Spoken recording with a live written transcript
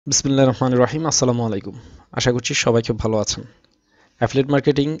বিসমিল্লাহির রহমানির রহিম। আসসালামু আলাইকুম। আশা করছি সবাই খুব ভালো আছেন। Affiliate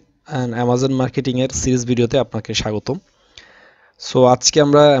marketing and Amazon marketing এর সিরিজ ভিডিওতে আপনাকে স্বাগতম। সো আজকে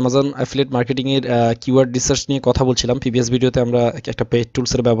আমরা অ্যামাজন অ্যাফিলিয়েট মার্কেটিং এর কিওয়ার্ড রিসার্চ নিয়ে কথা বলছিলাম। প্রিভিয়াস ভিডিওতে আমরা একটা পেইড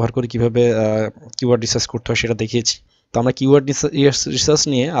টুলস এর ব্যবহার করে কিভাবে কিওয়ার্ড রিসার্চ করতে হয় সেটা দেখিয়েছি। তো আমরা কিওয়ার্ড রিসার্চ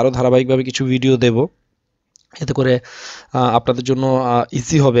নিয়ে আরো ধারাবাহিকভাবে কিছু ভিডিও দেব, এতে করে আপনাদের জন্য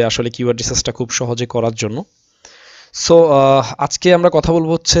ইজি হবে আসলে কিওয়ার্ড রিসার্চটা খুব সহজে করার জন্য। সো আজকে আমরা কথা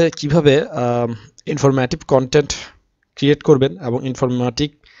বলবো হচ্ছে কিভাবে ইনফরমেটিভ কন্টেন্ট ক্রিয়েট করবেন এবং ইনফরমেটিভ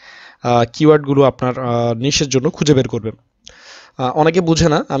কিওয়ার্ডগুলো আপনার নিশের জন্য খুঁজে বের করবেন। অনেকে বুঝে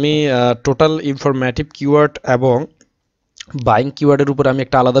না, আমি টোটাল ইনফরমেটিভ কিওয়ার্ড এবং বাইং কিওয়ার্ডের উপর আমি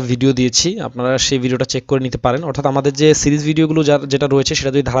একটা আলাদা ভিডিও দিয়েছি, আপনারা সেই ভিডিওটা চেক করে নিতে পারেন। অর্থাৎ আমাদের যে সিরিজ ভিডিওগুলো যেটা রয়েছে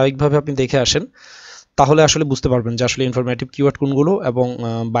সেটা যদি ধারাবাহিকভাবে আপনি দেখে আসেন তাহলে আসলে বুঝতে পারবেন যে আসলে ইনফরমেটিভ কিওয়ার্ড কোনগুলো এবং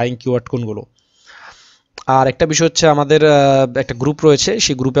বাইং কিওয়ার্ড কোনগুলো। আর একটা বিষয় হচ্ছে আমাদের একটা গ্রুপ রয়েছে,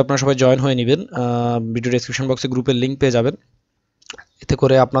 সেই গ্রুপে আপনারা সবাই জয়েন হয়ে নেবেন। ভিডিও ডেসক্রিপশন বক্সে গ্রুপের লিঙ্ক পেয়ে যাবেন। এতে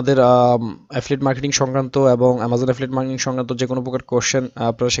করে আপনাদের অ্যাফিলিয়েট মার্কেটিং সংক্রান্ত এবং অ্যামাজন অ্যাফিলিয়েট মার্কেটিং সংক্রান্ত যে কোনো প্রকার কোশ্চেন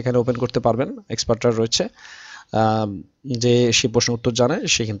আপনারা সেখানে ওপেন করতে পারবেন। এক্সপার্টরা রয়েছে, যে সেই প্রশ্নের উত্তর জানে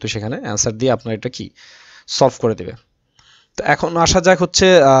সে কিন্তু সেখানে অ্যান্সার দিয়ে আপনার এটা কি সলভ করে দেবে। তো এখন আসা যাক হচ্ছে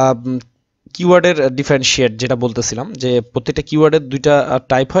কিওয়ার্ডের ডিফারেন্সিয়েট, যেটা বলতেছিলাম যে প্রত্যেকটা কিওয়ার্ডের দুইটা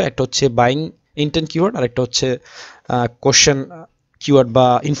টাইপ হয়, একটা হচ্ছে বাইং ইন্টেন্ট কিওয়ার্ড আর একটা হচ্ছে কোশ্চেন কিওয়ার্ড বা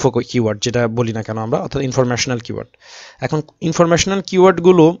ইনফো কিওয়ার্ড যেটা বলি না কেন আমরা, অর্থাৎ ইনফরমেশনাল কিওয়ার্ড। এখন ইনফরমেশনাল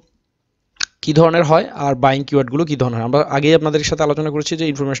কিওয়ার্ডগুলো কী ধরনের হয় আর বাইং কিওয়ার্ডগুলো কী ধরনের হয়, আমরা আগেই আপনাদের সাথে আলোচনা করেছি যে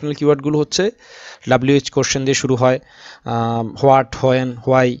ইনফরমেশনাল কিওয়ার্ডগুলো হচ্ছে WH কোশ্চেন দিয়ে শুরু হয়, হোয়াট, হোয়েন,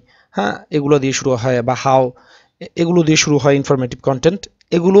 হোয়াই, হ্যাঁ, এগুলো দিয়ে শুরু হয়, বা হাউ, এগুলো দিয়ে শুরু হয় ইনফরমেটিভ কন্টেন্ট।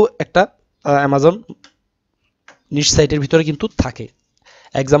 এগুলো একটা অ্যামাজন নিশ সাইটের ভিতরে কিন্তু থাকে।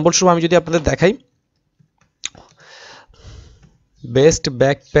 এক্সাম্পল স্বরূপ আমি যদি আপনাদের দেখাই, বেস্ট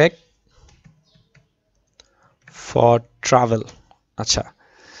ব্যাকপ্যাক ফর ট্রাভেল। আচ্ছা,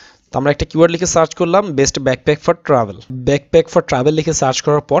 তো আমরা একটা কিওয়ার্ড লিখে সার্চ করলাম, best backpack for travel. Backpack for travel লিখে সার্চ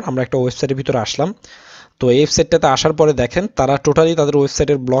করার পর আমরা একটা ওয়েবসাইটের ভিতরে আসলাম। তো এই ওয়েবসাইটটাতে আসার পরে দেখেন তারা টোটালি তাদের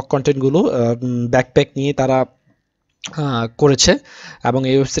ওয়েবসাইটের ব্লগ কন্টেন্টগুলো ব্যাকপ্যাক নিয়ে তারা করেছে, এবং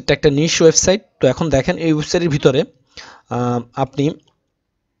এই ওয়েবসাইটটা একটা নিশ ওয়েবসাইট। তো এখন দেখেন এই ওয়েবসাইটের ভিতরে আপনি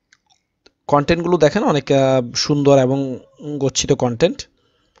কন্টেন্টগুলো দেখেন অনেক সুন্দর এবং গচ্ছিত কন্টেন্ট।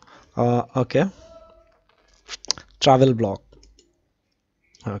 ওকে, ট্রাভেল ব্লগ,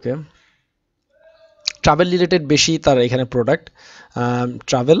 ওকে, ট্রাভেল রিলেটেড বেশি তার এখানে প্রোডাক্ট,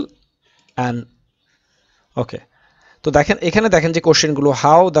 ট্রাভেল অ্যান্ড, ওকে। তো দেখেন এখানে দেখেন যে কোশ্চেনগুলো,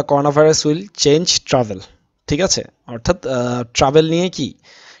 how the corona virus will change travel, ঠিক আছে, অর্থাৎ ট্রাভেল নিয়ে কি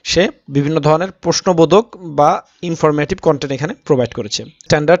সে বিভিন্ন ধরনের প্রশ্নবোধক বা ইনফরমেটিভ কন্টেন্ট এখানে প্রোভাইড করেছে।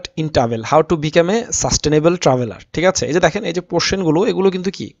 Standard in travel, how to become a sustainable traveller, ঠিক আছে। এই যে দেখেন এই যে কোশ্চেনগুলো, এগুলো কিন্তু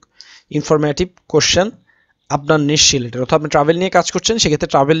কি ইনফরমেটিভ কোশ্চেন আপনার নিশ রিলেটেড, অর্থাৎ আপনি ট্রাভেল নিয়ে কাজ করছেন, সেক্ষেত্রে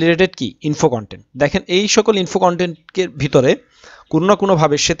ট্রাভেল রিলেটেড কি ইনফো কন্টেন্ট। দেখেন এই সকল ইনফো কন্টেন্টের ভিতরে কোনো না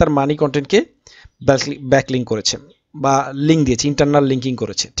কোনোভাবে সে তার মানি কন্টেন্টকে ব্যাকলিঙ্ক করেছে বা লিঙ্ক দিয়েছে, ইন্টারনাল লিঙ্কিং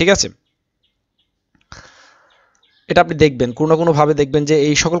করেছে, ঠিক আছে। এটা আপনি দেখবেন কোনো না কোনোভাবে, দেখবেন যে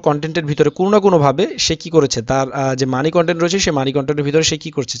এই সকল কন্টেন্টের ভিতরে কোনো না কোনোভাবে সে কি করেছে, তার যে মানি কন্টেন্ট রয়েছে সেই মানি কন্টেন্টের ভিতরে সে কি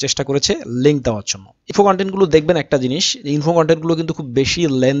করছে, চেষ্টা করেছে লিঙ্ক দেওয়ার জন্য। ইনফো কন্টেন্টগুলো দেখবেন একটা জিনিস, ইনফো কন্টেন্টগুলো কিন্তু খুব বেশি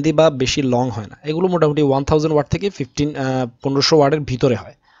লেন্দি বা বেশি লং হয় না, এগুলো মোটামুটি 1000 ওয়ার্ড থেকে 1500 ওয়ার্ডের ভিতরে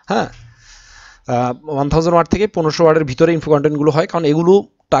হয়। হ্যাঁ, 1000 ওয়ার্ড থেকে 1500 ওয়ার্ডের ভিতরে ইনফো কন্টেন্টগুলো হয়, কারণ এগুলো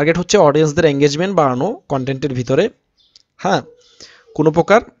টার্গেট হচ্ছে অডিয়েন্সদের এঙ্গেজমেন্ট বাড়ানো কন্টেন্টের ভিতরে। হ্যাঁ, কোনো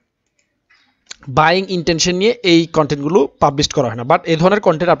প্রকার বাইং ইন্টেনশন নিয়ে এই কন্টেন্টগুলো পাবলিশ করা হয় না, বাট এই ধরনের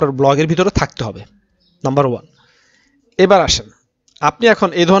কন্টেন্ট আপনার ব্লগের ভিতরে থাকতে হবে, নাম্বার 1। এবার আসেন আপনি এখন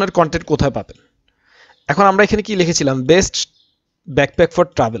এই ধরনের কন্টেন্ট কোথায় পাবেন। এখন আমরা এখানে কি লিখেছিলাম, বেস্ট ব্যাকপ্যাক ফর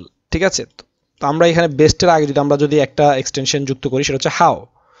ট্রাভেল, ঠিক আছে। তো আমরা এখানে বেস্টের আগে যদি একটা এক্সটেনশন যুক্ত করি, সেটা হচ্ছে হাউ।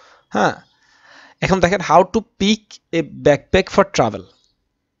 হ্যাঁ, এখন দেখেন how to pick A backpack for travel,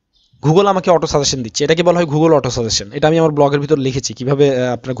 Google আমাকে অটো সাজেশন দিচ্ছে, এটাকে বলা হয় গুগল অটো সাজেশন। এটা আমি আমার ব্লগের ভিতর লিখেছি কিভাবে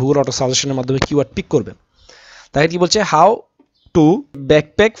আপনার গুগল অটো সাজেশনের মাধ্যমে কিওয়ার্ড পিক করবেন। তাই কি বলছে, how to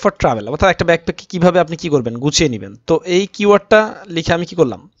backpack for travel, অর্থাৎ একটা ব্যাকপ্যাককে কিভাবে আপনি কি করবেন, গুছিয়ে নেবেন। তো এই কিওয়ার্ডটা লিখে আমি কি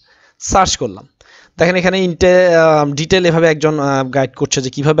করলাম, সার্চ করলাম। দেখেন এখানে ডিটেল এভাবে একজন গাইড করছে যে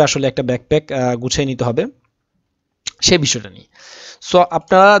কিভাবে আসলে একটা ব্যাকপ্যাক গুছিয়ে নিতে হবে সেই বিষয়টা নিয়ে। সো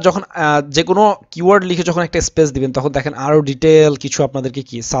আপনারা যখন যে কোনো কিওয়ার্ড লিখে যখন একটা স্পেস দিবেন, তখন দেখেন আরও ডিটেল কিছু আপনাদেরকে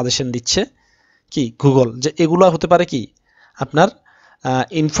কি সাজেশন দিচ্ছে কি গুগল, যে এগুলো হতে পারে কি আপনার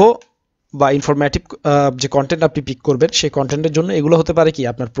ইনফো বা ইনফরমেটিভ যে কন্টেন্ট আপনি পিক করবেন সেই কন্টেন্টের জন্য এগুলো হতে পারে কি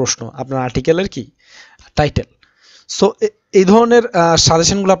আপনার প্রশ্ন, আপনার আর্টিকেলের কি টাইটেল। সো এই ধরনের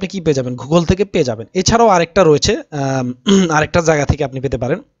সাজেশনগুলো আপনি কি পেয়ে যাবেন, গুগল থেকে পেয়ে যাবেন। এছাড়াও আরেকটা রয়েছে, আরেকটা জায়গা থেকে আপনি পেতে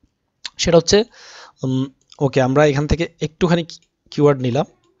পারেন, সেটা হচ্ছে ওকে আমরা এখান থেকে একটুখানি কিওয়ার্ড নিলাম,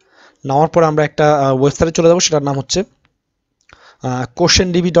 নেওয়ার পর আমরা একটা ওয়েবসাইটে চলে যাবো, সেটার নাম হচ্ছে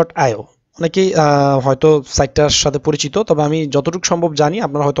questionDB.io। অনেকেই হয়তো সাইটটার সাথে পরিচিত, তবে আমি যতটুকু সম্ভব জানি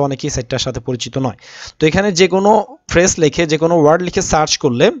আপনারা হয়তো অনেকেই সাইটটার সাথে পরিচিত নয়। তো এখানে যে কোনো ফ্রেজ লিখে, যে কোনো ওয়ার্ড লিখে সার্চ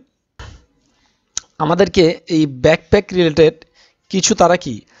করলে আমাদেরকে এই ব্যাকপ্যাক রিলেটেড কিছু তারা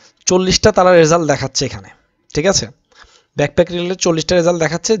কি 40টা তারা রেজাল্ট দেখাচ্ছে এখানে, ঠিক আছে। ব্যাকপ্যাক রিলেটেড 40টা রেজাল্ট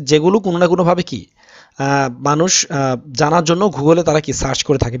দেখাচ্ছে, যেগুলো কোনো না কোনোভাবে কি মানুষ জানার জন্য গুগলে তারা কি সার্চ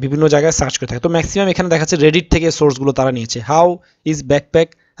করে থাকে, বিভিন্ন জায়গায় সার্চ করে থাকে। তো ম্যাক্সিমাম এখানে দেখাচ্ছে রেডিট থেকে সোর্সগুলো তারা নিয়েছে। হাউ ইজ ব্যাকপ্যাক,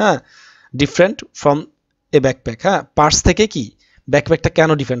 হ্যাঁ, ডিফারেন্ট ফ্রম এ ব্যাকপ্যাক, হ্যাঁ, পার্টস থেকে কি ব্যাকপ্যাকটা কেন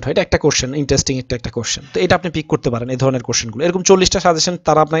ডিফারেন্ট হয়, এটা একটা কোশ্চেন, ইন্টারেস্টিং একটা কোশ্চেন। তো এটা আপনি পিক করতে পারেন, এই ধরনের কোশ্চেনগুলো। এরকম 40টা সাজেশন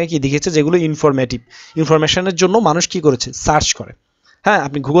তারা আপনাকে কি দেখিয়েছে, যেগুলো ইনফরমেটিভ, ইনফরমেশনের জন্য মানুষ কি করেছে, সার্চ করে। হ্যাঁ,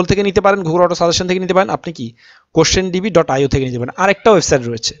 আপনি গুগল থেকে নিতে পারেন, গুগল অটো সাজেশন থেকে নিতে পারেন, আপনি কি questionDB.io থেকে নিতে পারেন। আরেকটা ওয়েবসাইট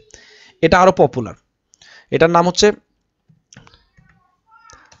রয়েছে, এটা আরো পপুলার, এটার নাম হচ্ছে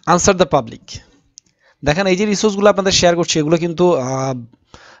আনসার দ্য পাবলিক। দেখেন এই যে রিসোর্সগুলো আপনাদের শেয়ার করছি, এগুলো কিন্তু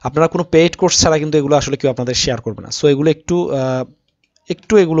আপনারা কোনো পেইড কোর্স ছাড়া কিন্তু এগুলো আসলে কেউ আপনাদের শেয়ার করবে না। সো এগুলো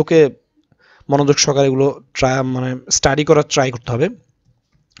একটু এগুলোকে মনোযোগ সহকারে এগুলো মানে স্টাডি করার ট্রাই করতে হবে।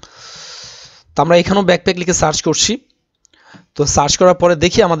 তো আমরা এখানেও ব্যাকপ্যাক লিখে সার্চ করছি। তো সার্চ করার পরে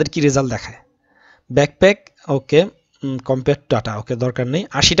দেখি আমাদের কি রেজাল্ট দেখায়। ব্যাকপ্যাক, ওকে, কম্পেয়ার ডাটা, ওকে, দরকার নেই।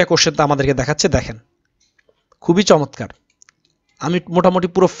 80টা কোশ্চেন তো আমাদেরকে দেখাচ্ছে, দেখেন খুবই চমৎকার। আমি মোটামুটি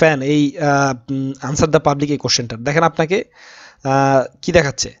পুরো ফ্যান এই আনসার দ্য পাবলিক এই কোশ্চেনটার। দেখেন আপনাকে কি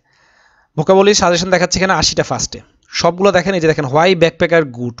দেখাচ্ছে, ভোকাবুলারি সাজেশন দেখাচ্ছে এখানে 80টা ফার্স্টে, সবগুলো দেখেন। এই যে দেখেন, why backpack R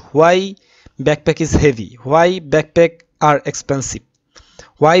good, why backpack is heavy, why backpack R expensive,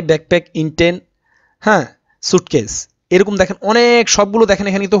 why backpack intend, হ্যাঁ, সুটকেস, এরকম দেখেন অনেক, সবগুলো দেখেন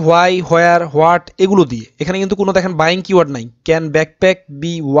এখানে কিন্তু হোয়াই, হোয়ার, হোয়াট এগুলো দিয়ে। এখানে কিন্তু কোনো দেখেন বাইং কিওয়ার্ড নাই। Can backpack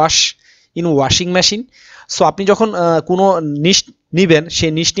B wash in washing machine. So আপনি যখন কোনো নিশ নিবেন,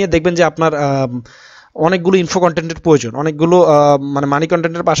 সেই নিশ নিয়ে দেখবেন যে আপনার অনেকগুলো ইনফো কন্টেন্টের প্রয়োজন, অনেকগুলো মানে মানি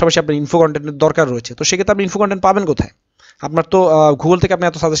কন্টেন্টের পাশাপাশি আপনার ইনফো কন্টেন্টের দরকার রয়েছে। তো সেক্ষেত্রে আপনি ইনফো কন্টেন্ট পাবেন কোথায়? আপনার তো গুগল থেকে আপনি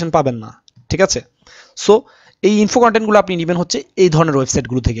এত সাজেশন পাবেন না, ঠিক আছে। সো এই ইনফো কন্টেন্টগুলো আপনি নেবেন হচ্ছে এই ধরনের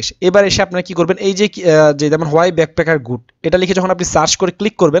ওয়েবসাইটগুলো থেকে এসে। এবার এসে আপনারা কি করবেন, এই যে যেমন হোয়াই ব্যাকপ্যাক আর গুড, এটা লিখে যখন আপনি সার্চ করে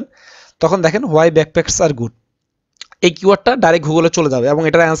ক্লিক করবেন, তখন দেখেন হোয়াই ব্যাকপ্যাকস আর গুড, এই কিওয়ার্ডটা ডাইরেক্ট গুগলে চলে যাবে এবং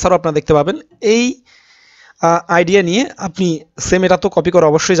এটার অ্যান্সারও আপনারা দেখতে পাবেন। এই আইডিয়া নিয়ে আপনি সেম, এটা তো কপি করা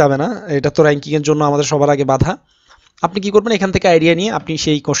অবশ্যই যাবে না, এটা তো র্যাঙ্কিংয়ের জন্য আমাদের সবার আগে বাধা। আপনি কি করবেন, এখান থেকে আইডিয়া নিয়ে আপনি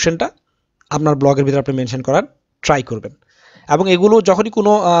সেই কোশ্চেনটা আপনার ব্লগের ভিতরে আপনি মেনশন করার ট্রাই করবেন। এবং এগুলো যখনই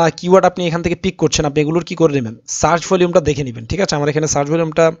কোনো কিওয়ার্ড আপনি এখান থেকে পিক করছেন, আপনি এগুলোর কি করে নেবেন, সার্চ ভলিউমটা দেখে নেবেন, ঠিক আছে। আমার এখানে সার্চ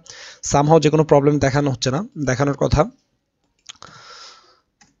ভলিউমটা সামহাও যে কোনো প্রবলেম দেখানো হচ্ছে না, দেখানোর কথা।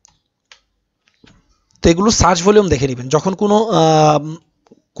 তো এগুলো সার্চ ভলিউম দেখে নেবেন যখন কোনো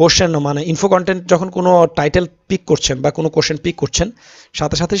কোশ্চেন, মানে ইনফো কন্টেন্ট, যখন কোনো টাইটেল পিক করছেন বা কোনো কোশ্চেন পিক করছেন,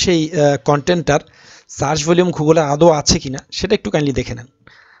 সাথে সাথে সেই কন্টেন্টটার সার্চ ভলিউম গুগলে আদৌ আছে কিনা সেটা একটু কাইন্ডলি দেখে নেন।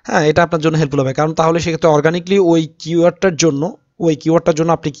 হ্যাঁ, এটা আপনার জন্য হেল্পফুল হবে, কারণ তাহলে সেক্ষেত্রে অর্গানিকলি ওই কিওয়ার্ডটার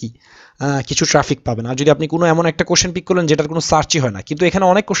জন্য আপনি কি কিছু ট্রাফিক পাবেন। আর যদি আপনি কোনো এমন একটা কোশ্চেন পিক করলেন যেটার কোনো সার্চই হয় না, কিন্তু এখানে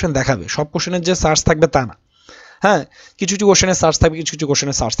অনেক কোশ্চেন দেখাবে, সব কোশ্চেনের যে সার্চ থাকবে তা না। হ্যাঁ, কিছু কিছু কোশ্চেনের সার্চ থাকবে, কিছু কিছু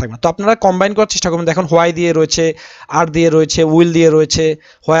কোশ্চেনের সার্চ থাকবে না। তো আপনারা কম্বাইন করার চেষ্টা করবেন। দেখুন, হোয়াই দিয়ে রয়েছে, আর দিয়ে রয়েছে, উইল দিয়ে রয়েছে,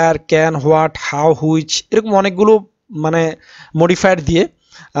 হোয়ার, ক্যান, হোয়াট, হাউ, হুইচ, এরকম অনেকগুলো মানে মডিফায়ার দিয়ে,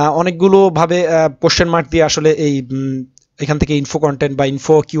 অনেকগুলো ভাবে কোশ্চেন মার্ক দিয়ে আসলে এই এখান থেকে ইনফো কন্টেন্ট বা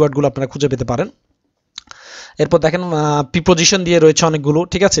ইনফো কিওয়ার্ডগুলো আপনারা খুঁজে পেতে পারেন। এরপর দেখেন প্রিপোজিশন দিয়ে রয়েছে অনেকগুলো,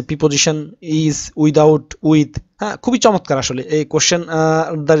 ঠিক আছে। প্রিপোজিশন, ইজ, উইদাউট, উইথ, হ্যাঁ, খুবই চমৎকার আসলে এই কোশ্চেন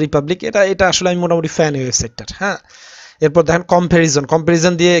দ্য রিপাবলিক। এটা আসলে আমি মোটামুটি ফ্যান এই ওয়েবসাইটটার। হ্যাঁ, এরপর দেখেন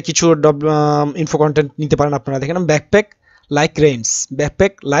কম্প্যারিজন দিয়ে কিছু ইনফো কন্টেন্ট নিতে পারেন আপনারা। দেখেন backpack like rains,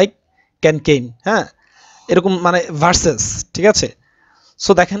 backpack like ক্যানকেইন, হ্যাঁ, এরকম মানে ভার্সেস, ঠিক আছে।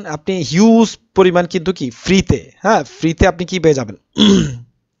 সো দেখেন আপনি হিউজ পরিমাণ কিন্তু কি ফ্রিতে, হ্যাঁ, ফ্রিতে আপনি কি পেয়ে যাবেন,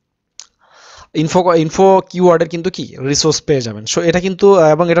 ইনফো কিওয়ার্ডের কিন্তু কি রিসোর্স পেয়ে যাবেন। সো এটা কিন্তু,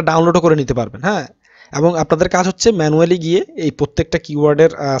 এবং এটা ডাউনলোডও করে নিতে পারবেন। হ্যাঁ, এবং আপনাদের কাজ হচ্ছে ম্যানুয়ালি গিয়ে এই প্রত্যেকটা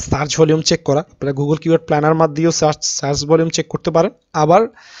কিওয়ার্ডের সার্চ ভলিউম চেক করা। আপনারা গুগল কিওয়ার্ড প্ল্যানার মাধ্যমে দিয়েও সার্চ ভলিউম চেক করতে পারেন। আবার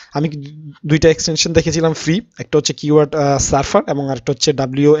আমি দুইটা এক্সটেনশন দেখেছিলাম ফ্রি, একটা হচ্ছে কিওয়ার্ড সার্ফার এবং আরেকটা হচ্ছে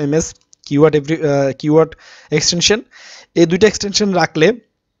WMS কিওয়ার্ড এক্সটেনশন। এই দুইটা এক্সটেনশন রাখলে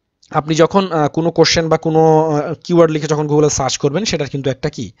আপনি যখন কোনো কোশ্চেন বা কোনো কিওয়ার্ড লিখে যখন গুগলে সার্চ করবেন, সেটার কিন্তু একটা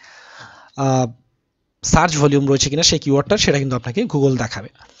কি সার্চ ভলিউম রয়েছে কিনা সেই কিওয়ার্ডটা, সেটা কিন্তু আপনাকে গুগল দেখাবে।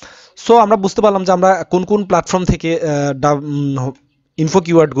 সো আমরা বুঝতে পারলাম যে আমরা কোন কোন প্ল্যাটফর্ম থেকে ইনফো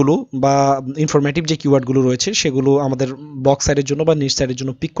কিওয়ার্ডগুলো বা ইনফরমেটিভ যে কিওয়ার্ডগুলো রয়েছে সেগুলো আমাদের ব্লগ সাইটের জন্য বা নিচ সাইটের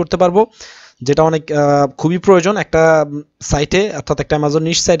জন্য পিক করতে পারবো, যেটা অনেক খুবই প্রয়োজন একটা সাইটে, অর্থাৎ একটা অ্যামাজন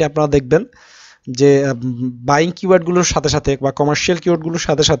নিচ সাইটে আপনারা দেখবেন যে বাইং কিওয়ার্ডগুলোর সাথে সাথে বা কমার্শিয়াল কিওয়ার্ডগুলোর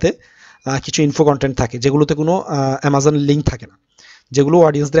সাথে সাথে কিছু ইনফো কন্টেন্ট থাকে যেগুলোতে কোনো অ্যামাজন লিঙ্ক থাকে না, যেগুলো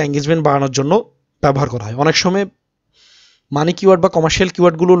অডিয়েন্সদের এঙ্গেজমেন্ট বাড়ানোর জন্য ব্যবহার করা হয়। অনেক সময় মানি কিওয়ার্ড বা কমার্শিয়াল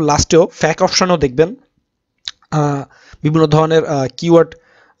কিওয়ার্ডগুলোর লাস্টেও ফ্যাক অপশানও দেখবেন বিভিন্ন ধরনের কিওয়ার্ড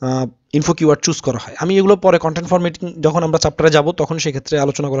ইনফো কিওয়ার্ড চুজ করা হয়। আমি এগুলো পরে কন্টেন্ট ফরম্যাটিং যখন আমরা চ্যাপ্টারে যাব তখন সেক্ষেত্রে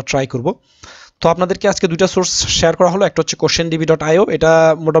আলোচনা করার ট্রাই করব। তো আপনাদেরকে আজকে দুইটা সোর্স শেয়ার করা হলো, একটা হচ্ছে questionDB.io, এটা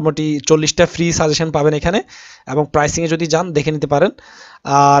মোটামুটি 40টা ফ্রি সাজেশন পাবেন এখানে, এবং প্রাইসিংয়ে যদি যান দেখে নিতে পারেন।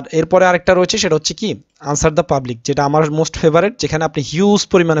 আর এরপরে আরেকটা রয়েছে, সেটা হচ্ছে কি আনসার দ্য পাবলিক, যেটা আমার মোস্ট ফেভারিট, যেখানে আপনি হিউজ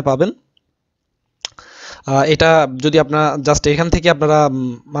পরিমাণে পাবেন। এটা যদি আপনারা জাস্ট এখান থেকে আপনারা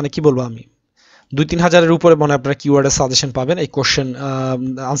মানে কি বলবো আমি 2-3 হাজারের উপরে মনে আপনারা কিওয়ার্ডের সাজেশন পাবেন এই কোশ্চেন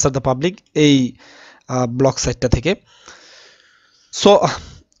আনসার দ্য পাবলিক এই ব্লগ সাইটটা থেকে। সো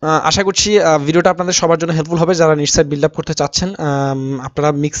আশা করছি ভিডিওটা আপনাদের সবার জন্য হেল্পফুল হবে যারা নিচ সাইট বিল্ড আপ করতে চাচ্ছেন। আপনারা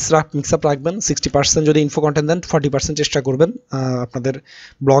মিক্স আপ রাখবেন, 60% যদি ইনফো কন্টেন্ট দেন, 40% চেষ্টা করবেন আপনাদের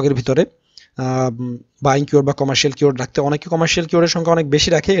ব্লগের ভিতরে বাইং কিওয়ার্ড বা কমার্শিয়াল কিওয়ার্ড রাখতে। অনেকে কমার্শিয়াল কিওয়ার্ডের সংখ্যা অনেক বেশি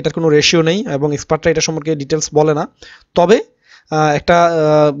রাখে, এটার কোনো রেশিও নেই এবং এক্সপার্টরা এটা সম্পর্কে ডিটেলস বলে না, তবে একটা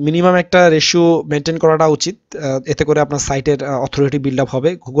মিনিমাম একটা রেশিও মেনটেন করাটা উচিত, এতে করে আপনার সাইটের অথরিটি বিল্ড আপ হবে,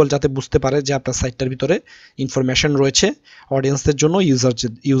 গুগল যাতে বুঝতে পারে যে আপনার সাইটটার ভিতরে ইনফরমেশন রয়েছে অডিয়েন্সদের জন্য,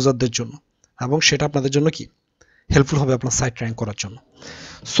 ইউজারদের জন্য, এবং সেটা আপনাদের জন্য কি হেল্পফুল হবে আপনার সাইট র্যাঙ্ক করার জন্য।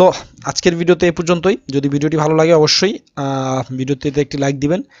 সো আজকের ভিডিওতে এ পর্যন্তই। যদি ভিডিওটি ভালো লাগে অবশ্যই ভিডিওটিতে একটি লাইক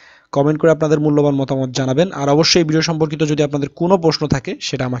দিবেন, কমেন্ট করে আপনাদের মূল্যবান মতামত জানাবেন, আর অবশ্যই ভিডিও সম্পর্কিত যদি আপনাদের কোনো প্রশ্ন থাকে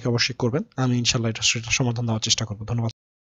সেটা আমাকে অবশ্যই করবেন, আমি ইনশাল্লাহ এটা সমাধান দেওয়ার চেষ্টা করব। ধন্যবাদ।